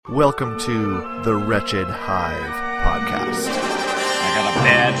Welcome to the Wretched Hive podcast. I got a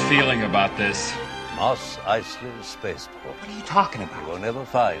bad feeling about this. Moss Eisley Spaceport. What are you talking You about? will never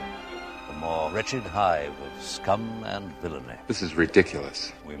find a more wretched hive of scum and villainy. This is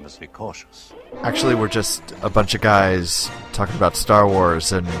ridiculous. We must be cautious. Actually, we're just a bunch of guys talking about Star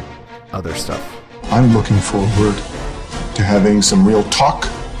Wars and other stuff. I'm looking forward to having some real talk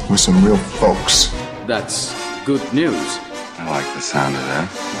with some real folks. That's good news. I like the sound of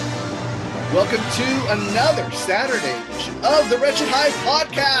that. Welcome to another Saturday edition of the Wretched Hive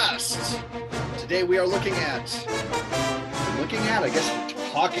podcast. Today we are looking at, I guess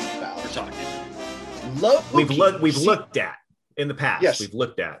we're talking about. We're talking. Loki. We've looked at in the past. Yes. We've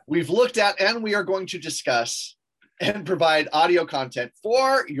looked at, and we are going to discuss and provide audio content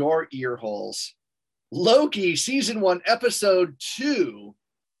for your ear holes. Loki, Season 1, Episode 2.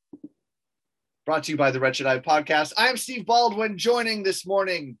 Brought to you by the Wretched Hive podcast. I'm Steve Baldwin, joining this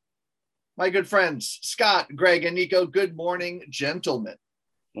morning my good friends, Scott, Greg, and Nico. Good morning, gentlemen.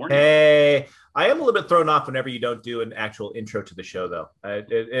 Morning. Hey, I am a little bit thrown off whenever you don't do an actual intro to the show, though.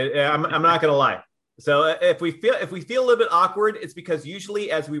 I'm not going to lie. So if we feel a little bit awkward, it's because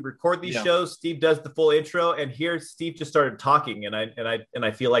usually as we record these shows, Steve does the full intro, and here Steve just started talking, and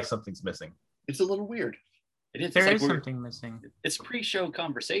I feel like something's missing. It's a little weird. It is. There is something missing. It's pre-show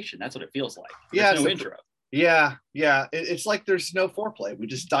conversation. That's what it feels like. Yeah, There's no intro. Yeah. It's like there's no foreplay. We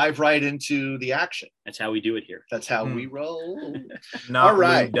just dive right into the action. That's how we do it here. That's how we roll. Not all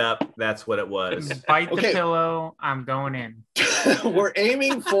right. lubed up. That's what it was. Bite the pillow. I'm going in. We're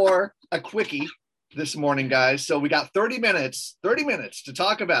aiming for a quickie this morning, guys. So we got 30 minutes to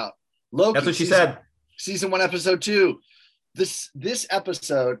talk about Loki. That's what she said. Season 1, Episode 2. This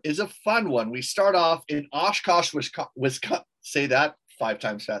episode is a fun one. We start off in Oshkosh, Wisconsin. Say that 5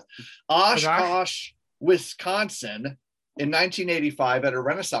 times fast. Oshkosh, Wisconsin in 1985 at a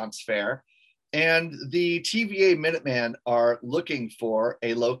Renaissance fair. And the TVA Minutemen are looking for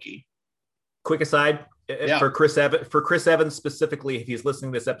a Loki. Quick aside, for Chris Evans specifically, if he's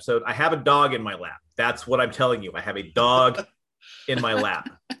listening to this episode, I have a dog in my lap. That's what I'm telling you. I have a dog in my lap.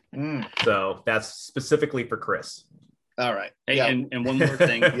 So that's specifically for Chris. All right. Hey, and one more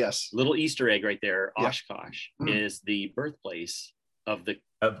thing. Yes. Little Easter egg right there. Yeah. Oshkosh is the birthplace of the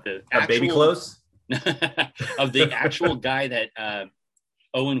actual, baby clothes of the actual guy that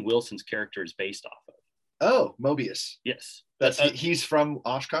Owen Wilson's character is based off of. Oh, Mobius. Yes. He's from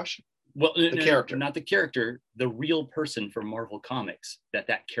Oshkosh? Well, the character. Not the character, the real person from Marvel Comics that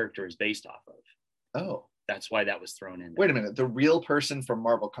character is based off of. Oh. That's why that was thrown in there. Wait a minute. The real person from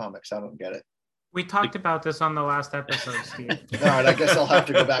Marvel Comics. I don't get it. We talked about this on the last episode, Steve. All right, I guess I'll have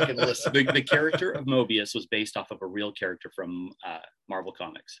to go back and listen. The character of Mobius was based off of a real character from Marvel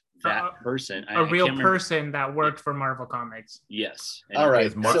Comics. That person, a real person that worked for Marvel Comics. Yes. All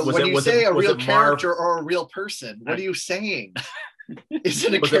right. So when you say a real character or a real person, what are you saying? Is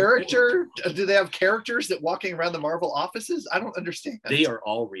it a character? Do they have characters that walking around the Marvel offices? I don't understand. They are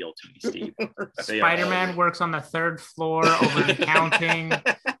all real to me, Steve. Spider-Man works on the 3rd floor over accounting.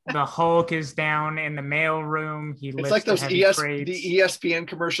 The Hulk is down in the mail room. It's like those the ESPN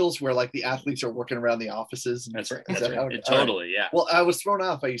commercials where like the athletes are working around the offices. That's right. Totally, yeah. Well, I was thrown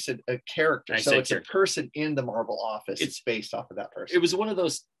off by you said a character. So it's character. A person in the Marvel office. It's based off of that person. It was one of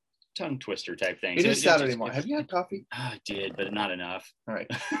those tongue twister type things. It is Saturday morning. Have you had coffee? I did, but not enough. All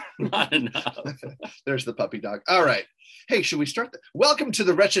right. Not enough. There's the puppy dog. All right. Hey, should we start? Welcome to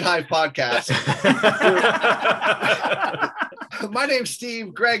the Wretched Hive podcast. My name's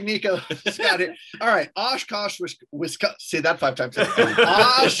Steve, Greg, Nico, Scott here. All right. Oshkosh, Wisconsin. Say that 5 times.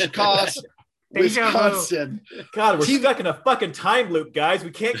 Oshkosh, Wisconsin. God, we're stuck in a fucking time loop, guys. We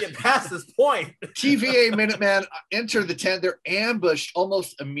can't get past this point. TVA Minutemen enter the tent. They're ambushed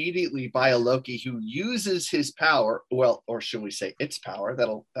almost immediately by a Loki who uses his power, well, or should we say its power,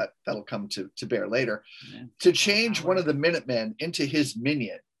 that'll come to bear later, to change one of the Minutemen into his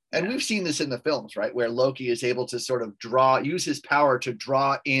minion. And we've seen this in the films, right, where Loki is able to sort of use his power to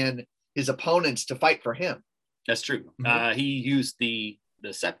draw in his opponents to fight for him. That's true. He used the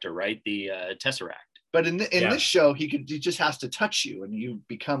scepter, right? The Tesseract. But in this show, he just has to touch you and you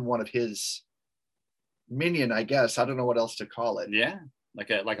become one of his minion, I guess. I don't know what else to call it. Yeah. Like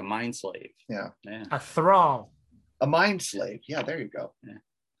a mind slave. Yeah. A thrall. A mind slave. Yeah, there you go.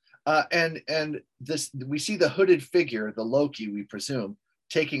 Yeah. And this, we see the hooded figure, the Loki, we presume,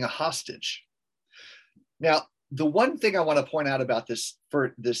 taking a hostage. Now, the one thing I want to point out about this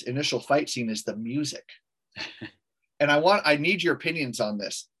for this initial fight scene is the music. And I need your opinions on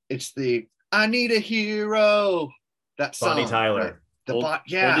this. It's the I Need a Hero. That song. Bonnie Tyler.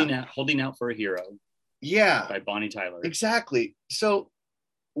 Right? Holding out for a hero. Yeah. By Bonnie Tyler. Exactly. So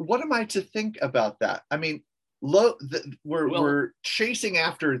what am I to think about that? I mean, we're chasing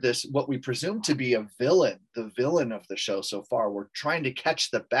after this, what we presume to be a villain, the villain of the show so far. We're trying to catch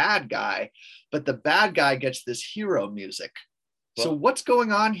the bad guy, but the bad guy gets this hero music. So what's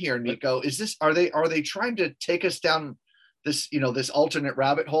going on here, Nico? Are they trying to take us down this, this alternate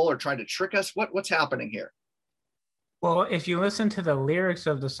rabbit hole, or trying to trick us? What's happening here? Well, if you listen to the lyrics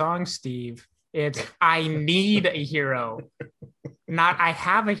of the song, Steve, it's I need a hero. Not I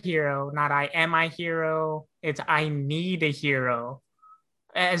have a hero, not I am a hero. It's I need a hero.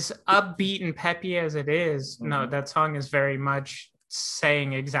 As upbeat and peppy as it is, no, that song is very much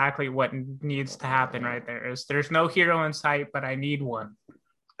saying exactly what needs to happen right there. There's no hero in sight, but I need one.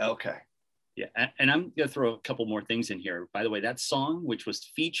 Okay. Yeah, and I'm going to throw a couple more things in here. By the way, that song, which was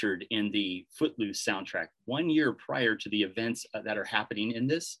featured in the Footloose soundtrack 1 year prior to the events that are happening in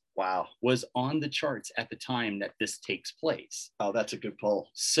this, was on the charts at the time that this takes place. Oh, that's a good pull.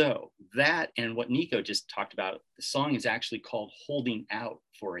 So that, and what Nico just talked about, the song is actually called Holding Out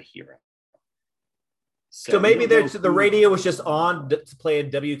for a Hero. So maybe the radio was just on to play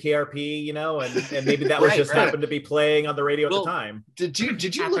in WKRP, and maybe that was happened to be playing on the radio at the time. Did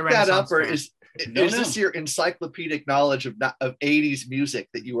you look that up, or is this your encyclopedic knowledge of 80s music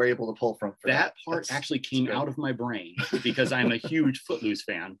that you were able to pull from? That part actually came out of my brain because I'm a huge Footloose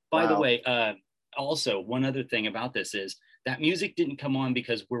fan. By the way, also one other thing about this is that music didn't come on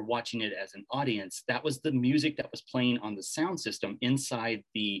because we're watching it as an audience. That was the music that was playing on the sound system inside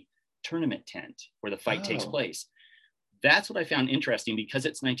the tournament tent where the fight takes place. That's what I found interesting, because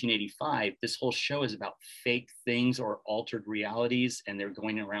it's 1985. This whole show is about fake things or altered realities, and they're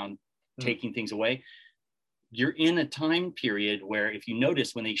going around taking things away. You're in a time period where, if you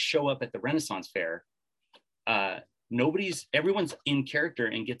notice, when they show up at the Renaissance Fair, everyone's in character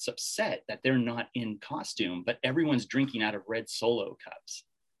and gets upset that they're not in costume, but everyone's drinking out of red Solo cups,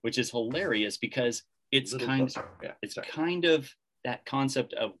 which is hilarious because it's kind of that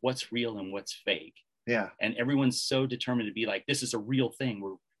concept of what's real and what's fake. Yeah. And everyone's so determined to be like, this is a real thing.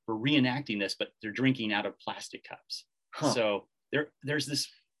 We're reenacting this, but they're drinking out of plastic cups. So there's this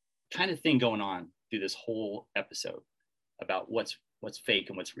kind of thing going on through this whole episode about what's fake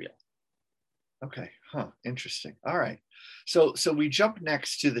and what's real. Okay. Interesting. All right. So we jump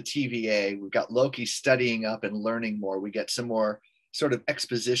next to the TVA. We've got Loki studying up and learning more. We get some more sort of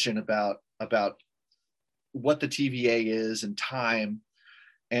exposition about what the TVA is and time.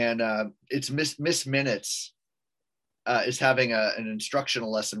 And it's Miss Minutes is having an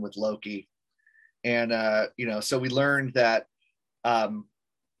instructional lesson with Loki. And, so we learned that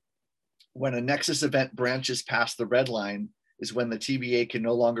when a Nexus event branches past the red line is when the TVA can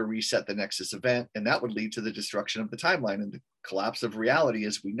no longer reset the Nexus event. And that would lead to the destruction of the timeline and the collapse of reality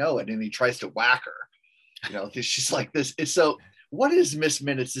as we know it. And he tries to whack her, she's like this. So what is Miss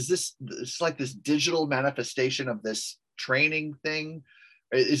Minutes? Is it's like this digital manifestation of this training thing?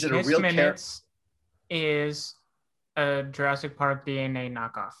 Is it a real character? Minutes is a Jurassic Park DNA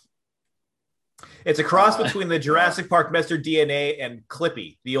knockoff. It's a cross between the Jurassic Park Master DNA and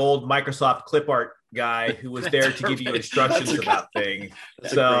Clippy, the old Microsoft clip art guy who was there to give you instructions about things.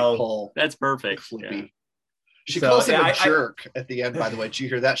 That's perfect. Clippy. Yeah. She calls him a jerk at the end, by the way. Did you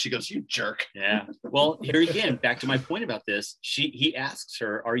hear that? She goes, "You jerk." Yeah. Well, here again, back to my point about this. He asks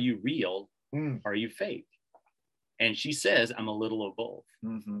her, "Are you real? Are you fake?" And she says, "I'm a little of both."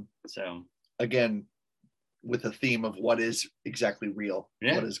 Mm-hmm. So again, with a theme of what is exactly real,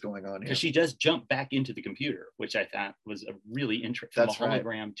 what is going on here. Because she does jump back into the computer, which I thought was a really interesting, from a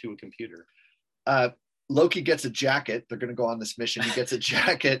hologram to a computer. Loki gets a jacket. They're going to go on this mission. He gets a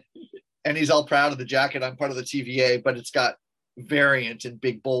jacket. And he's all proud of the jacket. I'm part of the TVA, but it's got variant in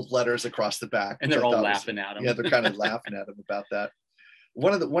big bold letters across the back. And they're all laughing at him. Yeah, they're kind of laughing at him about that.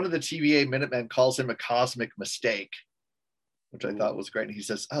 One of the TVA Minutemen calls him a cosmic mistake, which I thought was great. And he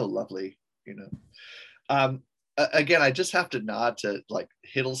says, "Oh, lovely," Again, I just have to nod to like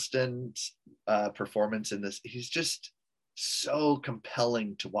Hiddleston's performance in this. He's just so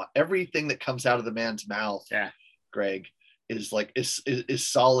compelling to watch. Everything that comes out of the man's mouth, Greg, is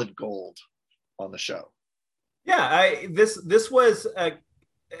solid gold on the show. Yeah, this was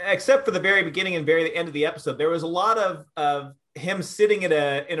except for the very beginning and very end of the episode, there was a lot of him sitting in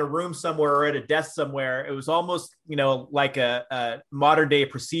a room somewhere or at a desk somewhere. It was almost like a modern day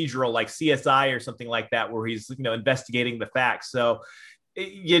procedural like CSI or something like that, where he's investigating the facts. So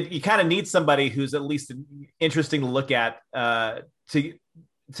you kind of need somebody who's at least interesting to look at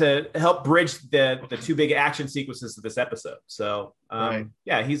to help bridge the two big action sequences of this episode. So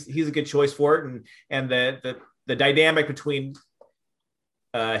he's a good choice for it, and the dynamic between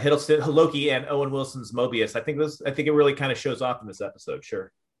Hiddleston, Loki, and Owen Wilson's Mobius, I think it really kind of shows off in this episode.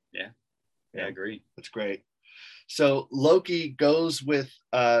 Sure. Yeah, I agree. That's great. So Loki goes with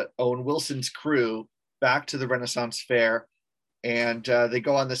Owen Wilson's crew back to the Renaissance Fair, and they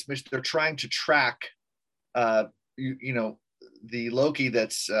go on this mission. They're trying to track, the Loki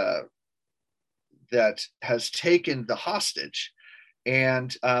that has taken the hostage.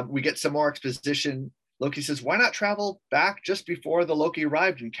 And we get some more exposition. Loki says, why not travel back just before the Loki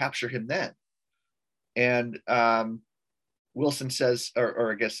arrived and capture him then? And Wilson says,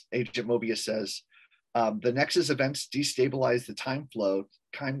 or I guess Agent Mobius says, the Nexus events destabilize the time flow.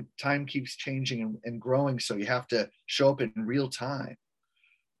 Time keeps changing and growing, so you have to show up in real time.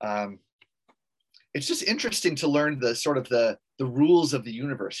 It's just interesting to learn the sort of the rules of the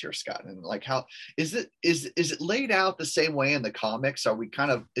universe here, Scott, and like how is it laid out the same way in the comics? Are we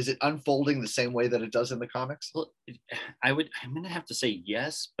is it unfolding the same way that it does in the comics? Well, I'm going to have to say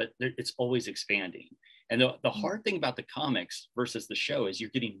yes, but it's always expanding. And the hard thing about the comics versus the show is you're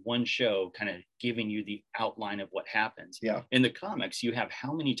getting one show kind of giving you the outline of what happens. Yeah. In the comics, you have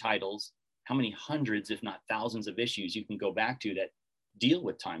how many titles, how many hundreds, if not thousands of issues you can go back to that deal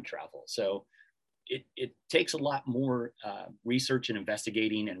with time travel. So it takes a lot more research and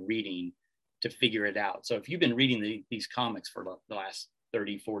investigating and reading to figure it out. So if you've been reading these comics for the last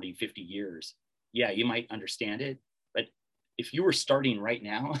 30, 40, 50 years, yeah, you might understand it. But if you were starting right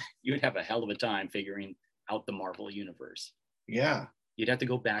now, you would have a hell of a time figuring out the Marvel universe. Yeah. You'd have to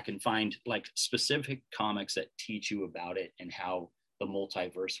go back and find like specific comics that teach you about it and how the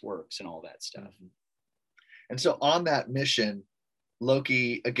multiverse works and all that stuff. Mm-hmm. And so on that mission,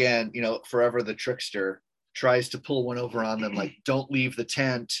 Loki, again, forever the trickster, tries to pull one over on them, like, don't leave the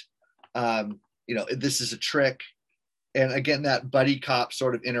tent. This is a trick. And again, that buddy cop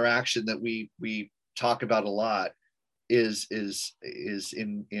sort of interaction that we talk about a lot is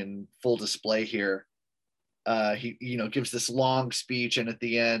in full display here. He gives this long speech, and at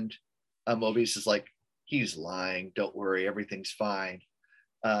the end, Mobius is like, he's lying. Don't worry, everything's fine.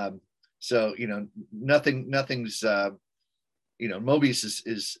 So nothing's. Mobius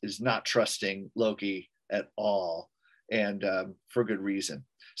is not trusting Loki at all, and for good reason.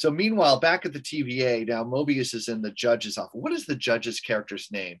 So meanwhile, back at the TVA, now Mobius is in the judge's office. What is the judge's character's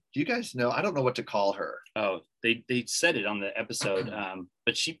name? Do you guys know? I don't know what to call her. Oh, they said it on the episode,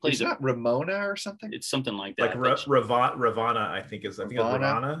 but she plays. It's not Ramona or something? It's something like that. Like Ravana, I think it's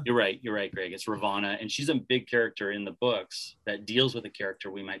Ravana. You're right, Greg. It's Ravana, and she's a big character in the books that deals with a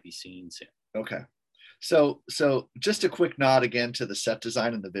character we might be seeing soon. Okay. So just a quick nod again to the set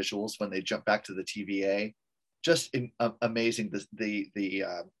design and the visuals when they jump back to the TVA. Just amazing. The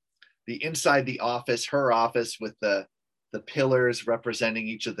inside the office, her office with the pillars representing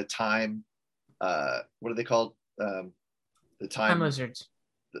each of the time. What are they called? The time lizards.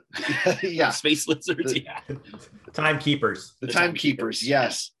 Yeah, space lizards. Timekeepers. The timekeepers.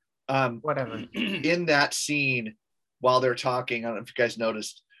 Yes. Whatever. In that scene, while they're talking, I don't know if you guys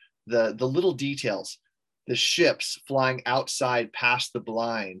noticed the little details. The ships flying outside past the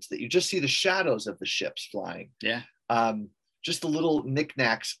blinds, that you just see the shadows of the ships flying. Yeah. Just the little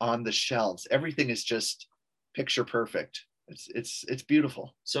knickknacks on the shelves. Everything is just picture perfect. It's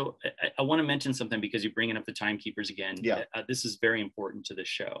beautiful. So I want to mention something because you're bringing up the timekeepers again. Yeah. This is very important to the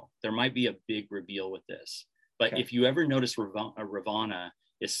show. There might be a big reveal with this, but Okay. if you ever notice Ravana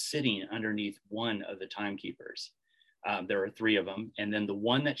is sitting underneath one of the timekeepers. There are 3 of them. And then the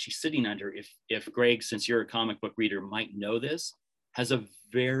one that she's sitting under, if Greg, since you're a comic book reader, might know this, has a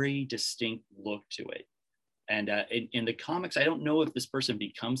very distinct look to it. And in the comics, I don't know if this person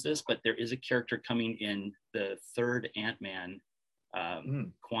becomes this, but there is a character coming in the 3rd Ant-Man,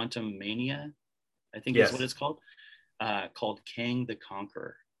 Quantum Mania, I think is what it's called Kang the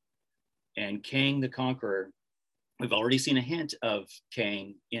Conqueror. And Kang the Conqueror, we've already seen a hint of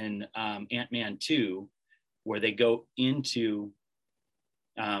Kang in Ant-Man 2, where they go into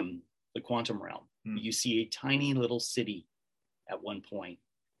the quantum realm. You see a tiny little city at one point,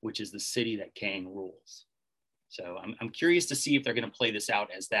 which is the city that Kang rules. So I'm curious to see if they're going to play this out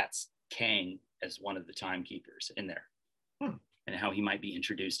as that's Kang as one of the timekeepers in there, and how he might be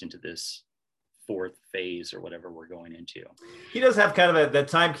introduced into this 4th phase or whatever we're going into. He does have kind of that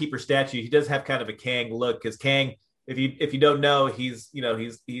timekeeper statue. He does have kind of a Kang look, because Kang, if you don't know, he's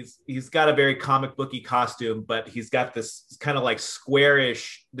got a very comic booky costume, but he's got this kind of like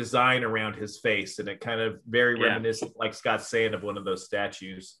squarish design around his face, and it kind of very reminiscent, like Scott's saying, of one of those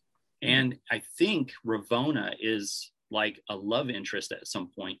statues. And I think Ravonna is like a love interest at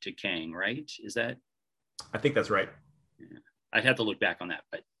some point to Kang, right? Is that? I think that's right. Yeah. I'd have to look back on that,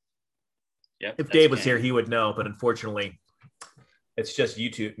 but yeah. If Dave was here, he would know, but unfortunately, It's just you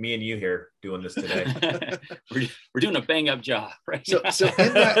two, me and you here doing this today. we're doing a bang up job, right? So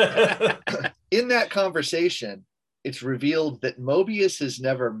in that conversation, it's revealed that Mobius has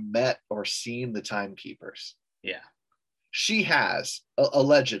never met or seen the timekeepers. Yeah. She has,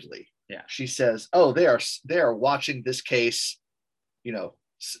 allegedly. Yeah. She says, "Oh, they are watching this case,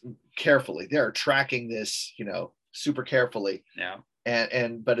 carefully. They are tracking this, super carefully." Yeah.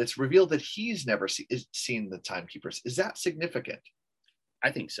 But it's revealed that he's never seen the timekeepers. Is that significant?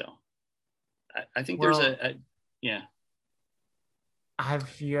 I think so. I think there's yeah.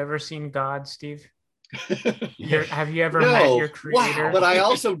 Have you ever seen God, Steve? Have you ever met your creator? Wow, but I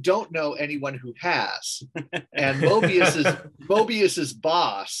also don't know anyone who has. And Mobius's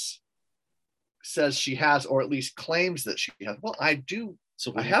boss says she has, or at least claims that she has. Well, I do.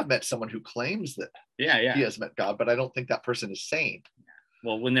 So I have met someone who claims that he has met God, but I don't think that person is sane.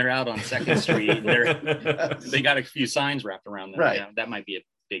 Well, when they're out on 2nd Street, they got a few signs wrapped around them. Right. Yeah, that might be a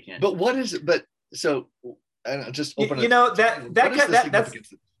big hint. But what is it? But so just open it.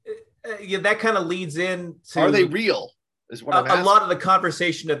 That kind of leads in to, are they real? Is what a lot of the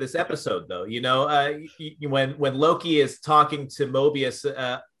conversation of this episode, though. When Loki is talking to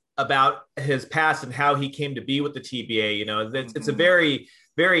Mobius about his past and how he came to be with the TBA, it's a very,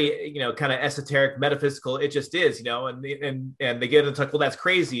 very, kind of esoteric, metaphysical. It just is, and they get into talk. Well, that's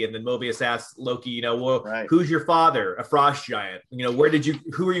crazy. And then Mobius asks Loki, who's your father? A frost giant.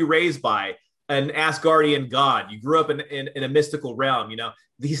 Who were you raised by? An Asgardian god. You grew up in a mystical realm.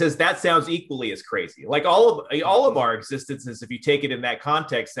 He says that sounds equally as crazy. Like all of our existences, if you take it in that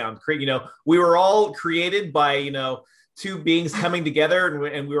context, sound crazy. We were all created by two beings coming together,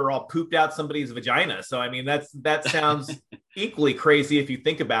 and we were all pooped out somebody's vagina. So I mean, that sounds equally crazy if you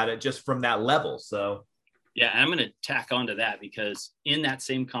think about it just from that level. So yeah, I'm going to tack onto that, because in that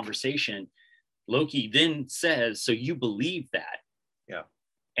same conversation, Loki then says, "So you believe that?" Yeah.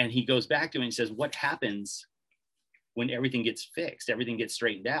 And he goes back to it and says, "What happens when everything gets fixed, everything gets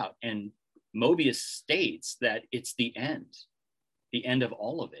straightened out?" And Mobius states that it's the end of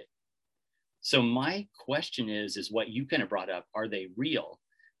all of it. So my question is what you kind of brought up, are they real?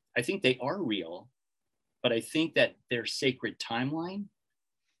 I think they are real, but I think that their sacred timeline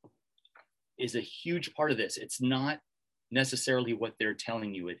is a huge part of this. It's not necessarily what they're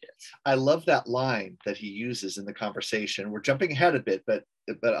telling you it is. I love that line that he uses in the conversation. We're jumping ahead a bit, but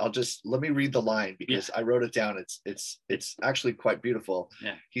let me read the line, because I wrote it down. It's actually quite beautiful.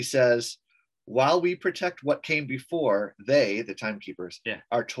 Yeah. He says, "While we protect what came before, they, the timekeepers,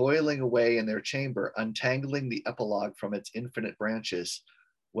 are toiling away in their chamber, untangling the epilogue from its infinite branches.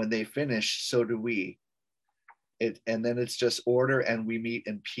 When they finish, so do we. And then it's just order, and we meet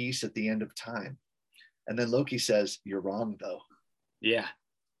in peace at the end of time." And then Loki says, "You're wrong, though." Yeah.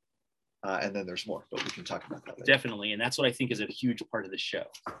 And then there's more, but we can talk about that later. Definitely. And that's what I think is a huge part of the show.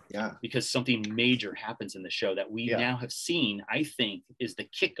 Yeah. Because something major happens in the show that we now have seen, I think, is the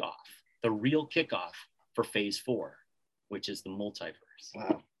kickoff, the real kickoff for phase 4, which is the multiverse.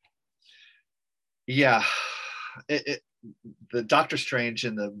 Wow. Yeah. The Doctor Strange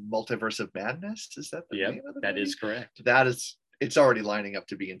in the Multiverse of Madness, is that the name of the movie? Is correct. It's already lining up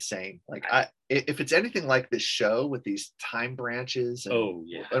to be insane. Like, if it's anything like this show with these time branches, and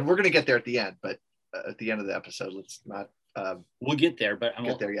we're going to get there at the end, but at the end of the episode, let's not. We'll get there, but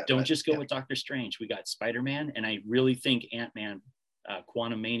don't just go with Doctor Strange. We got Spider-Man, and I really think Ant-Man,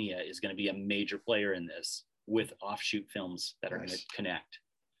 Quantumania is going to be a major player in this, with offshoot films that are going to connect.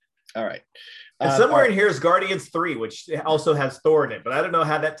 All right. And somewhere in here is Guardians 3, which also has Thor in it, but I don't know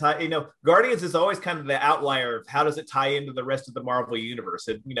how that tie. Guardians is always kind of the outlier of how does it tie into the rest of the Marvel universe.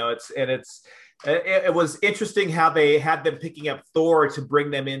 It was interesting how they had them picking up Thor to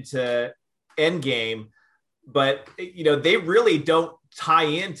bring them into Endgame, but they really don't tie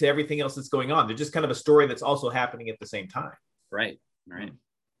into everything else that's going on. They're just kind of a story that's also happening at the same time. Right.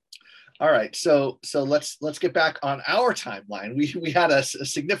 All right, so let's get back on our timeline. We had a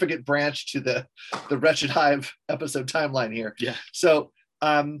significant branch to the Wretched Hive episode timeline here. Yeah. So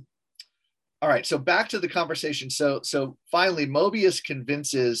all right, so back to the conversation. So finally, Mobius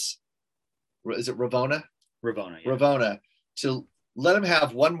convinces, is it Ravonna? Ravonna. Yeah. Ravonna to let him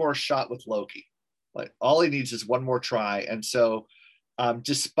have one more shot with Loki. Like, all he needs is one more try. And so,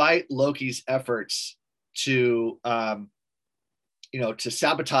 despite Loki's efforts to to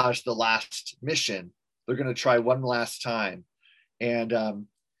sabotage the last mission, they're going to try one last time. And,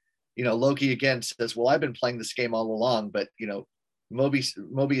 Loki again says, "Well, I've been playing this game all along," but,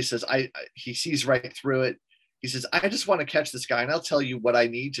 Mobius says, he sees right through it. He says, "I just want to catch this guy, and I'll tell you what I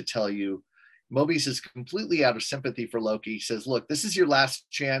need to tell you." Mobius is completely out of sympathy for Loki. He says, "Look, this is your last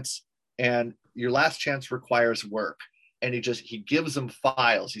chance, and your last chance requires work. and he gives them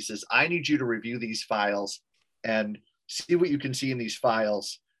files. He says, I need you to review these files and see what you can see in these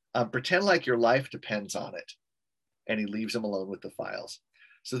files. Pretend like your life depends on it. And he leaves them alone with the files.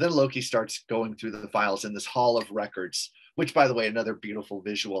 So then Loki starts going through the files in this hall of records, which, by the way, another beautiful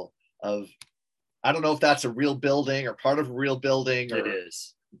visual of, I don't know if that's a real building or part of a real building, or It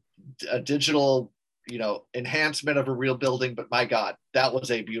is a digital, enhancement of a real building. But my God, that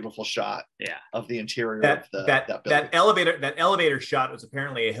was a beautiful shot of the interior of that building. That elevator shot was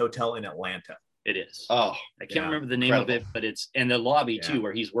apparently a hotel in Atlanta. It is. Oh, I can't remember the name of it, but it's in the lobby too,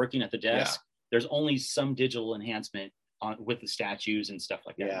 where he's working at the desk. Yeah. There's only some digital enhancement with the statues and stuff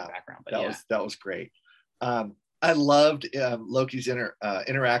like that in the background. But that was great. I loved Loki's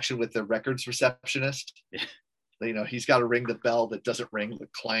interaction with the records receptionist. Yeah. He's got to ring the bell that doesn't ring, the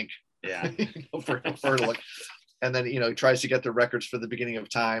clank. Yeah. for her to look. And then he tries to get the records for the beginning of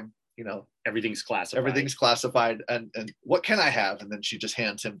time. Everything's classified. And what can I have? And then she just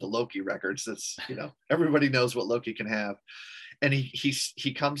hands him the Loki records. That's everybody knows what Loki can have. And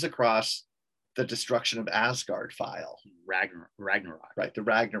he comes across the destruction of Asgard file. Ragnarok. Right, the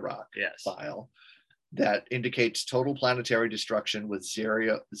Ragnarok file that indicates total planetary destruction with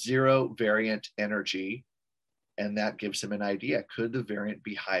zero variant energy. And that gives him an idea. Could the variant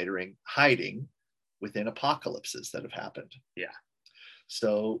be hiding within apocalypses that have happened? Yeah.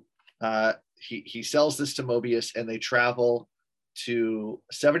 So he sells this to Mobius, and they travel to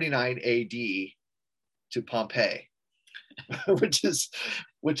 79 AD to Pompeii, which is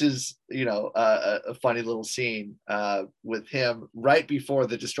a funny little scene with him right before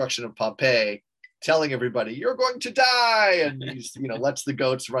the destruction of Pompeii, telling everybody you're going to die, and he's lets the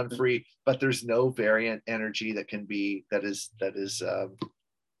goats run free, but there's no variant energy that is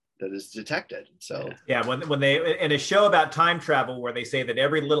detected. So when they in a show about time travel where they say that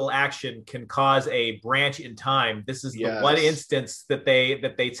every little action can cause a branch in time, this is the one instance that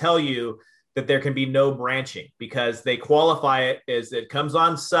they tell you that there can be no branching, because they qualify it as it comes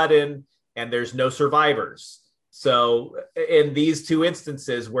on sudden and there's no survivors. So in these two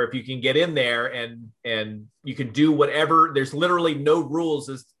instances, where if you can get in there and you can do whatever, there's literally no rules.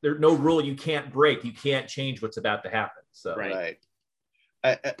 There's no rule you can't break. You can't change what's about to happen. So right.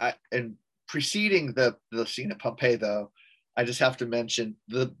 And preceding the scene at Pompeii, though, I just have to mention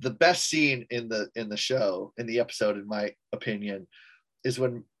the best scene in the show, in the episode, in my opinion, is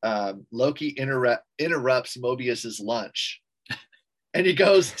when Loki interrupts Mobius's lunch. And he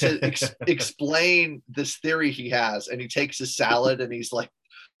goes to explain this theory he has, and he takes his salad and he's like,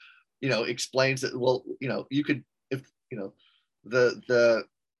 explains that, well, you could, if the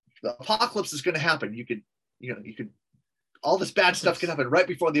apocalypse is going to happen, you could all this bad stuff can happen right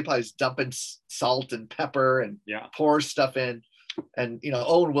before the apocalypse. Dumping salt and pepper and pours stuff in, and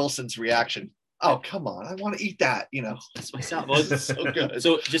Owen Wilson's reaction. Oh, come on! I want to eat that. That's my salad. Well, it's so good.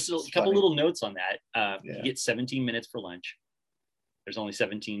 So just a couple little notes on that. You get 17 minutes for lunch. There's only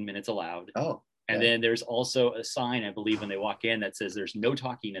 17 minutes allowed. Oh. And then there's also a sign, I believe, when they walk in that says there's no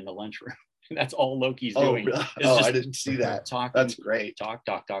talking in the lunchroom. That's all Loki's doing. I didn't see that. Talking, that's great. Talk.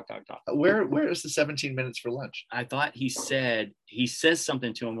 Where is the 17 minutes for lunch? I thought he says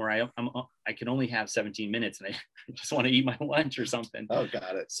something to him where I can only have 17 minutes and I just want to eat my lunch or something. Oh,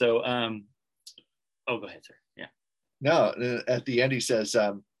 got it. So, go ahead, sir. Yeah. No, at the end he says,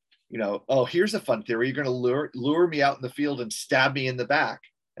 here's a fun theory. You're going to lure me out in the field and stab me in the back.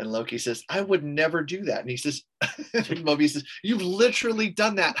 And Loki says, I would never do that. And he says, Mobius says, you've literally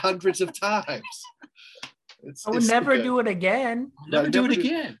done that hundreds of times. I would never do it again. Never do it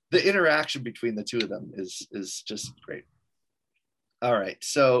again. The interaction between the two of them is just great. All right.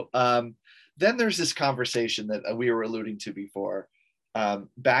 So then there's this conversation that we were alluding to before,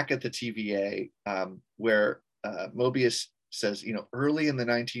 back at the TVA, where Mobius says, early in the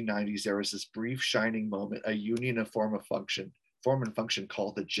 1990s, there was this brief shining moment, a union of form and function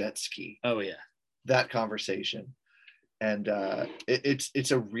called the jet ski. Oh yeah. That conversation. And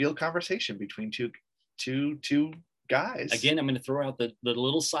it's a real conversation between two guys. Again, I'm going to throw out the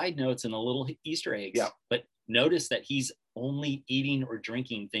little side notes and the little Easter eggs. Yeah. But notice that he's only eating or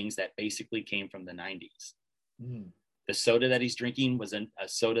drinking things that basically came from the 90s. Mm. The soda that he's drinking was a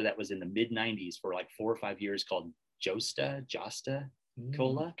soda that was in the mid 90s for like 4 or 5 years called Josta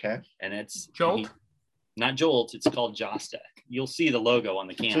Cola. Okay. And it's Jolt. Not Jolt. It's called Josta. You'll see the logo on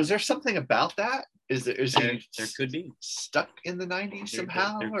the can. So is there something about that? There could be stuck in the 90s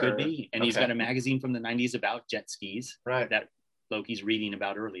somehow? There could be. And he's got a magazine from the 90s about jet skis. Right. That Loki's reading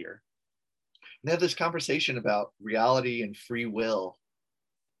about earlier. They have this conversation about reality and free will.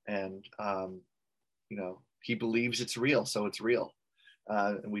 And, he believes it's real, so it's real.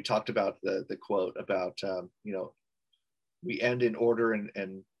 And we talked about the quote about, we end in order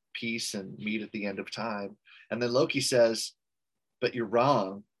and peace and meet at the end of time. And then Loki says, but you're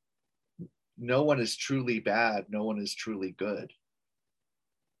wrong. No one is truly bad. No one is truly good.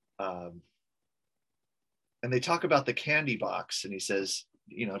 And they talk about the candy box, and he says,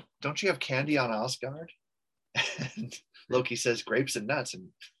 don't you have candy on Asgard? And Loki says, grapes and nuts. And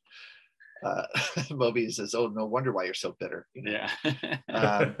Mobius says, oh, no wonder why you're so bitter. Yeah.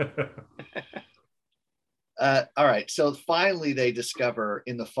 All right. So finally, they discover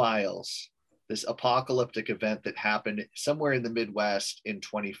in the files this apocalyptic event that happened somewhere in the Midwest in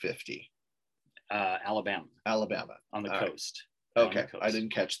 2050. Alabama. On the coast. Right. Okay, I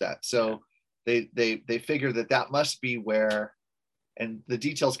didn't catch that. So they figure that must be where, and the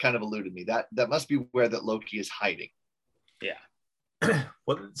details kind of eluded me. That must be where that Loki is hiding. Yeah.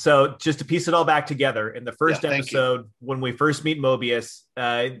 Well, so just to piece it all back together, in the first episode, when we first meet Mobius,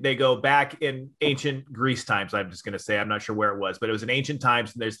 they go back in ancient Greece times. I'm just going to say, I'm not sure where it was, but it was in ancient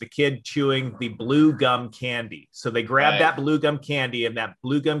times. And there's the kid chewing the blue gum candy. So they grabbed that blue gum candy, and that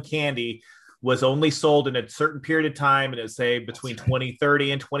blue gum candy was only sold in a certain period of time, and it was, say, between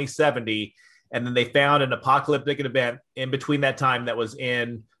 2030 and 2070. And then they found an apocalyptic event in between that time that was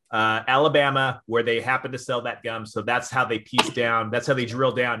in Alabama, where they happened to sell that gum. So that's how they that's how they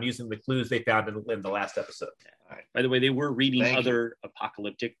drill down using the clues they found in the last episode. All right. By the way, they were reading other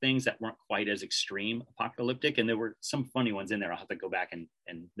apocalyptic things that weren't quite as extreme apocalyptic, and there were some funny ones in there. I'll have to go back and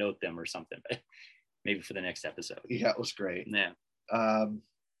note them or something, but maybe for the next episode. Yeah, it was great. Yeah.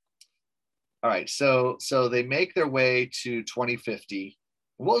 All right, so they make their way to 2050.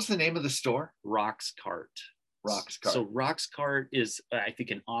 What was the name of the store? Rock's Cart. So Rock's Cart is, I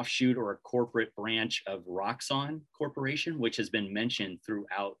think, an offshoot or a corporate branch of Roxxon Corporation, which has been mentioned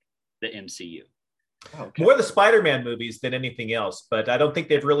throughout the MCU. Okay. More the Spider-Man movies than anything else, but I don't think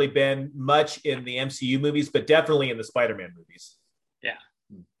they've really been much in the MCU movies, but definitely in the Spider-Man movies. Yeah.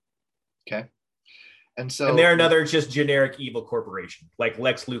 Okay. And they're another just generic evil corporation. Like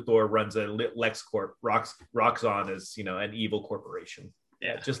Lex Luthor runs a LexCorp. Roxxon is, an evil corporation.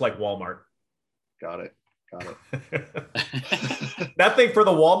 Yeah. Just like Walmart. Got it. Nothing for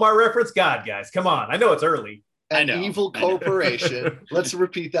the Walmart reference? God, guys, come on. I know it's early. An evil corporation. Let's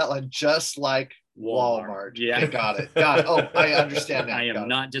repeat that line. Just like Walmart. Yeah. Okay, got it. Oh, I understand now. I am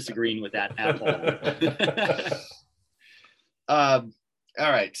not disagreeing with that at all. All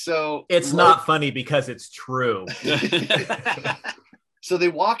right. So it's not funny because it's true. So they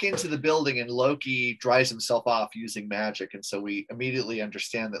walk into the building, and Loki dries himself off using magic. And so we immediately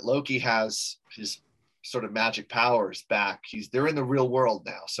understand that Loki has his sort of magic powers back. They're in the real world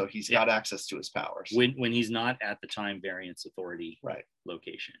now, so he's got access to his powers. When he's not at the Time Variance Authority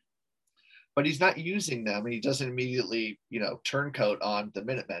location. But he's not using them, and he doesn't immediately, turncoat on the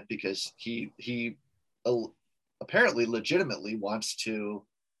Minutemen, because he apparently legitimately wants to,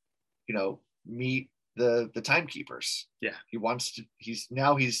 meet the timekeepers. Yeah.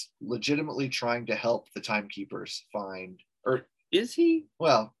 He's legitimately trying to help the timekeepers find, or is he?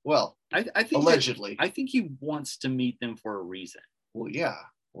 Well, I think allegedly. I think he wants to meet them for a reason. Well, yeah.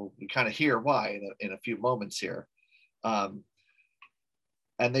 Well, we kind of hear why in a few moments here. And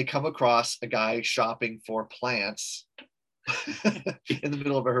they come across a guy shopping for plants in the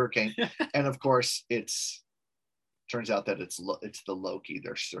middle of a hurricane. And of course, turns out that it's the Loki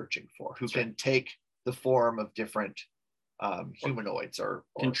they're searching for, who can take the form of different humanoids or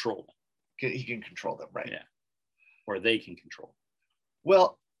control them. He can control them, right? Yeah. Or they can control.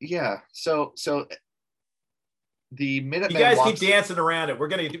 Well, yeah. So the Minutemen. You guys keep dancing around it. We're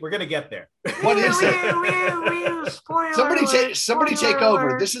gonna get there. What is it? Somebody take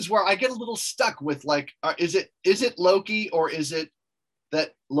over. This is where I get a little stuck with, like, is it Loki, or is it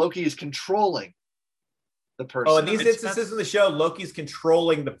that Loki is controlling the person? Oh, in these instances in the show, Loki's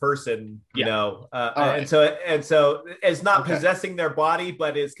controlling the person, right. and so it's not possessing their body,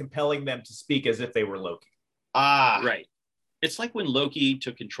 but is compelling them to speak as if they were Loki. Right. It's like when Loki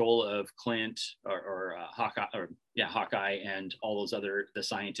took control of Clint or Hawkeye and all those the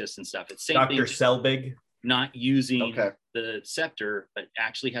scientists and stuff. It's same Dr. thing. Selbig. Not using the scepter, but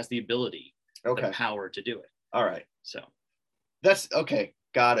actually has the ability, the power to do it. All right. So that's okay.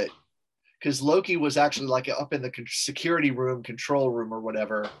 Got it. Because Loki was actually like up in the security room, control room, or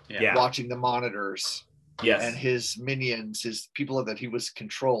whatever, watching the monitors. Yes. And his minions, his people that he was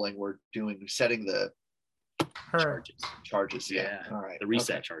controlling, were setting the charges. Yeah. All right. The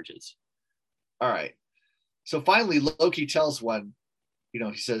reset charges. All right. So finally, Loki tells one, he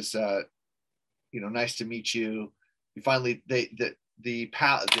says, nice to meet you. Finally, the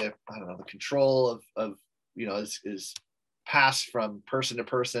control of his pass from person to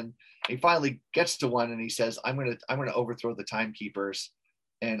person. He finally gets to one and he says, I'm gonna overthrow the timekeepers,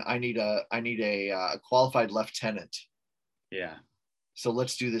 and I need a qualified lieutenant. Yeah. So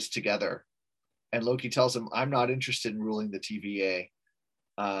let's do this together. And Loki tells him, I'm not interested in ruling the TVA.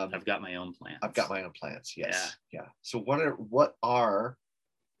 I've got my own plans. I've got my own plans. Yes. Yeah. So what are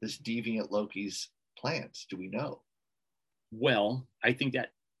this deviant Loki's plans? Do we know? Well, I think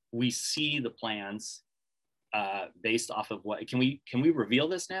that we see the plans based off of what can we reveal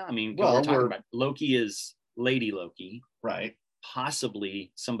this now? I mean, we're talking about Loki is Lady Loki, right?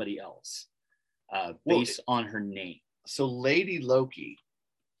 Possibly somebody else, based on her name. So Lady Loki.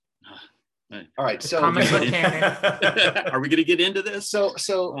 All right. So are we going to get into this? So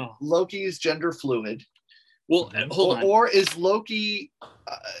Loki is gender fluid. Well, hold on. Or is Loki?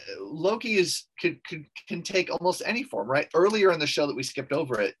 Loki can take almost any form, right? Earlier in the show that we skipped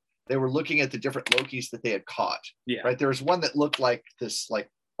over it, they were looking at the different Lokis that they had caught. Yeah. Right. There was one that looked like this, like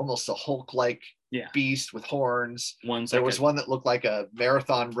almost a Hulk-like beast with horns. There was one that looked like a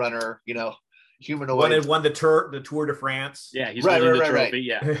marathon runner, humanoid. One had won the Tour de France. Yeah, he's winning the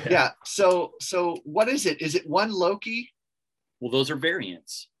trophy. Right. Yeah. So what is it? Is it one Loki? Well, those are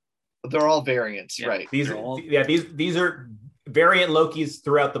variants. They're all variants, right? These are variant Lokis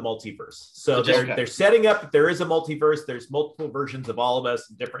throughout the multiverse. So they're setting up that there is a multiverse. There's multiple versions of all of us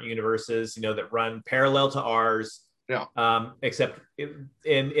in different universes, that run parallel to ours. Yeah. Except in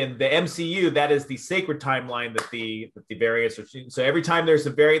the MCU, that is the sacred timeline that the variants are. So every time there's a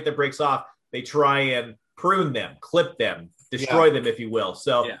variant that breaks off, they try and prune them, clip them, destroy them, if you will.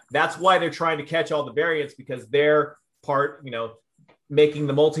 So that's why they're trying to catch all the variants, because they're part, making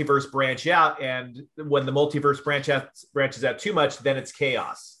the multiverse branch out. And when the multiverse branches out too much, then it's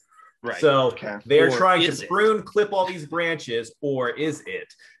chaos. Right. So they're trying to prune, clip all these branches, or is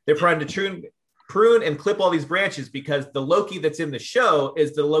it? They're trying to prune and clip all these branches because the Loki that's in the show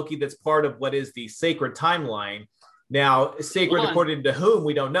is the Loki that's part of what is the sacred timeline. Now, sacred according to whom,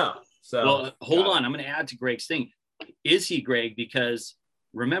 we don't know. So hold on. I'm going to add to Greg's thing. Is he, Greg? Because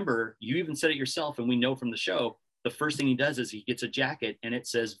remember, you even said it yourself, and we know from the show, the first thing he does is he gets a jacket and it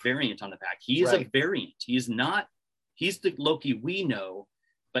says variant on the back. He is a variant. He's the Loki we know,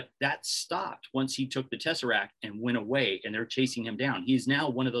 but that stopped once he took the Tesseract and went away, and they're chasing him down. He's now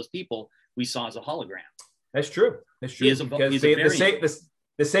one of those people we saw as a hologram. That's true. Because the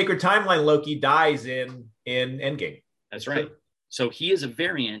sacred timeline Loki dies in Endgame. That's right. So he is a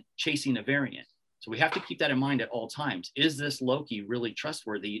variant chasing a variant. So we have to keep that in mind at all times. Is this Loki really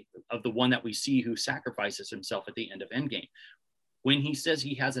trustworthy of the one that we see who sacrifices himself at the end of Endgame? When he says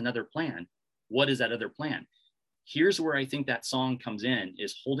he has another plan, what is that other plan? Here's where I think that song comes in,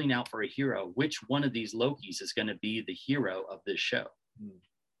 is holding out for a hero. Which one of these Lokis is going to be the hero of this show?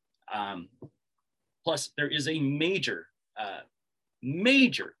 Plus, there is a major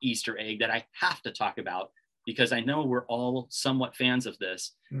Easter egg that I have to talk about, because I know we're all somewhat fans of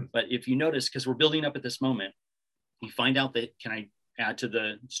this. But if you notice, because we're building up at this moment, you find out that, can I add to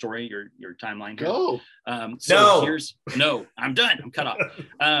the story, your timeline here? Go. No, I'm done. I'm cut off.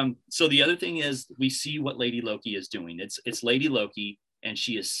 So the other thing is, we see what Lady Loki is doing. It's Lady Loki, and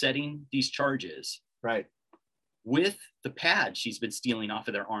she is setting these charges. Right. With the pad she's been stealing off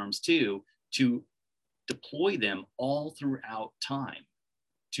of their arms too, to deploy them all throughout time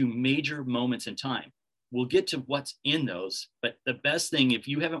to major moments in time. We'll get to what's in those, but the best thing, if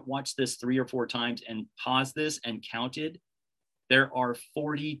you haven't watched this 3 or 4 times and paused this and counted, there are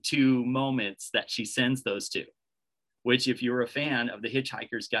 42 moments that she sends those to, which, if you're a fan of the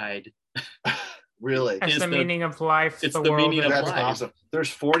Hitchhiker's Guide, really, it's the meaning of life. It's the meaning of life. Awesome. There's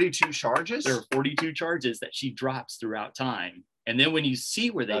 42 charges. There are 42 charges that she drops throughout time, and then when you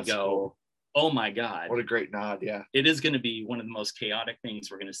see where they go, oh my God! What a great nod! Yeah, it is going to be one of the most chaotic things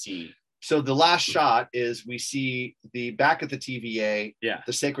we're going to see. So the last shot is we see the back of the TVA,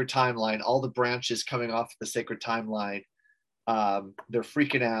 the sacred timeline, all the branches coming off the sacred timeline. They're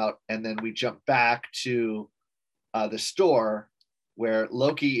freaking out. And then we jump back to the store where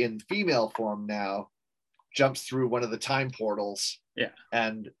Loki in female form now jumps through one of the time portals. Yeah.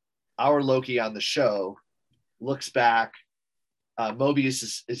 And our Loki on the show looks back.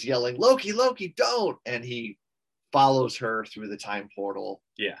 Mobius is yelling, Loki, Loki, don't. And he follows her through the time portal.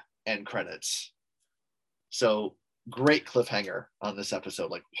 Yeah. End credits. So great cliffhanger on this episode.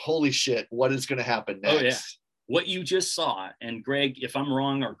 Like, holy shit, what is going to happen next? Oh, yeah. What you just saw, and Greg, if I'm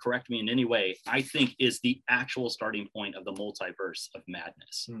wrong or correct me in any way, I think is the actual starting point of the multiverse of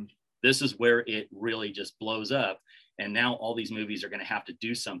madness. This is where it really just blows up. And now all these movies are going to have to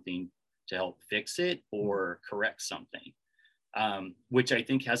do something to help fix it or correct something. which I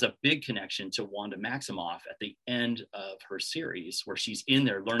think has a big connection to Wanda Maximoff at the end of her series, where she's in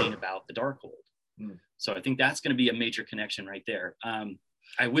there learning about the Darkhold. So I think that's going to be a major connection right there.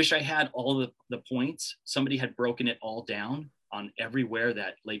 I wish I had all the points. Somebody had broken it all down on everywhere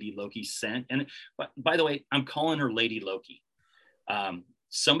that Lady Loki sent. And by the way, I'm calling her Lady Loki.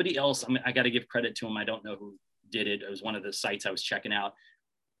 Somebody else, I got to give credit to him. I don't know who did it. It was one of the sites I was checking out.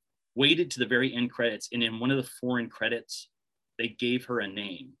 Waited to the very end credits, and in one of the foreign credits, they gave her a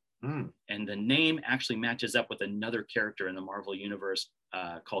name. And the name actually matches up with another character in the Marvel Universe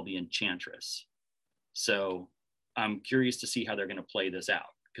called the Enchantress. So I'm curious to see how they're going to play this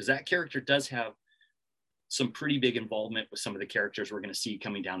out, because that character does have some pretty big involvement with some of the characters we're going to see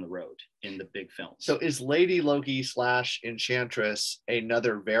coming down the road in the big films. So is Lady Loki / Enchantress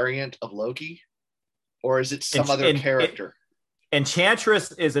another variant of Loki, or is it some other character?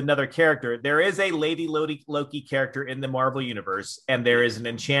 Enchantress is another character. There is a Lady Loki character in the Marvel Universe, and there is an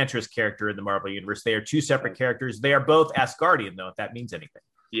Enchantress character in the Marvel Universe. They are two separate characters. They are both Asgardian, though, if that means anything.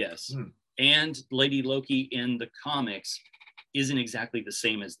 Yes. And Lady Loki in the comics isn't exactly the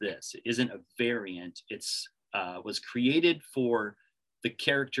same as this. It isn't a variant. It's was created for the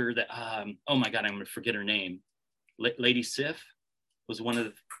character that, oh my God, I'm going to forget her name. Lady Sif was one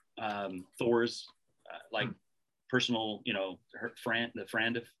of Thor's personal, her friend, the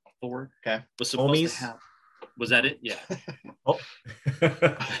friend of Thor. Okay. Was supposed to have. Was that it? Yeah.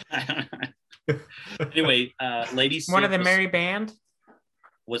 Anyway, Lady Sif, one of the merry band,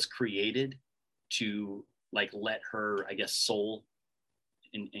 was created to let her, I guess, soul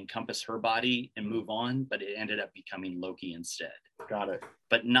encompass her body and move on, but it ended up becoming Loki instead. Got it.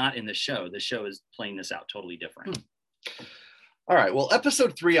 But not in the show. The show is playing this out totally different. All right. Well,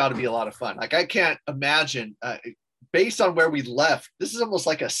 episode 3 ought to be a lot of fun. I can't imagine, based on where we left, this is almost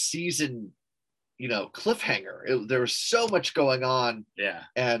like a season, cliffhanger. There was so much going on. Yeah.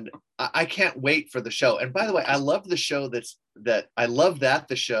 And I can't wait for the show. And by the way, I love the show that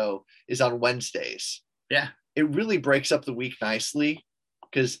the show is on Wednesdays. Yeah. It really breaks up the week nicely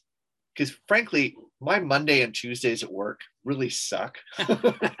because frankly, my Monday and Tuesdays at work really suck.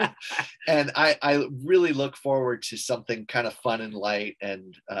 And I really look forward to something kind of fun and light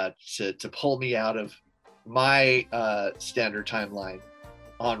and to pull me out of my standard timeline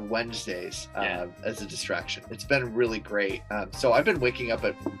on Wednesdays as a distraction. It's been really great. So I've been waking up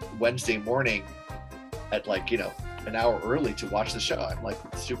at Wednesday morning at an hour early to watch the show. I'm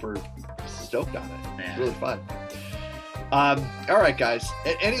super stoked on it. It's really fun. All right, guys.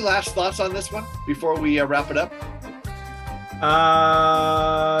 Any last thoughts on this one before we wrap it up?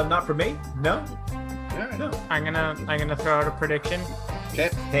 Not for me. No. All right. No. I'm gonna throw out a prediction. Okay.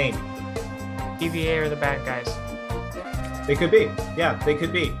 Pain. TVA are the bad guys. They could be. Yeah, they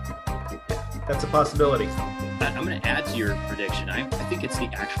could be. That's a possibility. I'm going to add to your prediction. I think it's the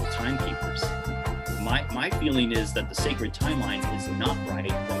actual timekeepers. My feeling is that the sacred timeline is not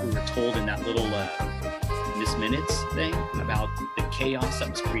right. What we were told in that little Miss Minutes thing about the chaos that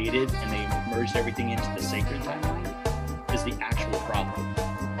was created and they merged everything into the sacred timeline is the actual problem.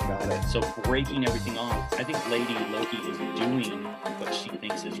 Got it. So breaking everything off, I think Lady Loki is doing what she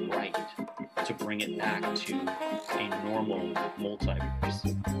thinks is right to bring it back to a normal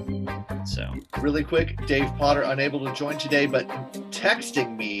multiverse. So really quick, Dave Potter unable to join today, but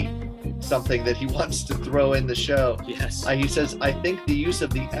texting me something that he wants to throw in the show. Yes. He says, I think the use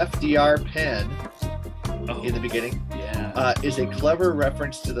of the FDR pen in the beginning is a clever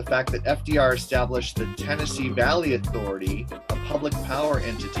reference to the fact that FDR established the Tennessee Valley Authority, a public power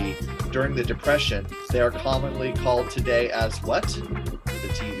entity, during the Depression. They are commonly called today as what? The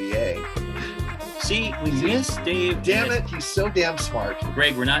TVA. See, we missed Dave. Damn it, he's so damn smart.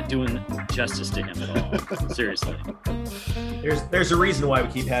 Greg, we're not doing justice to him at all. Seriously. There's a reason why we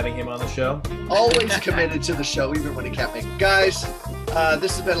keep having him on the show. Always committed to the show, even when he can't make it. Guys,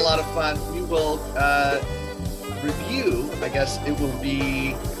 this has been a lot of fun. We will review, I guess it will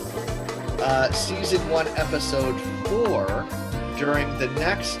be season 1, episode 4 during the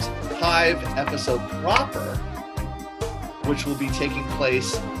next Hive episode proper, which will be taking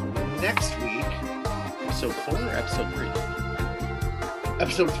place next week. Episode 4 or episode 3?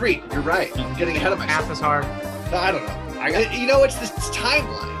 Episode 3, you're right. I'm getting ahead of myself. Math is hard. I don't know. It's this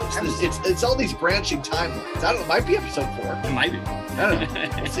timeline. It's all these branching timelines. I don't know. It might be episode 4. It might be. I don't know.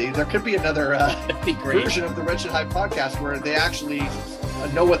 We'll see. There could be another version of the Wretched Hive podcast where they actually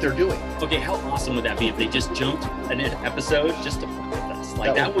know what they're doing. Okay, how awesome would that be if they just jumped an episode just to fuck with us?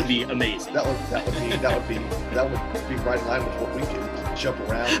 That would be amazing. That would be right in line with what we do. Jump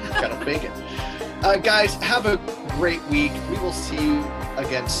around and kind of fake it. Guys, have a great week. We will see you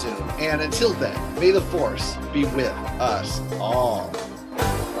again soon. And until then, may the force be with us all.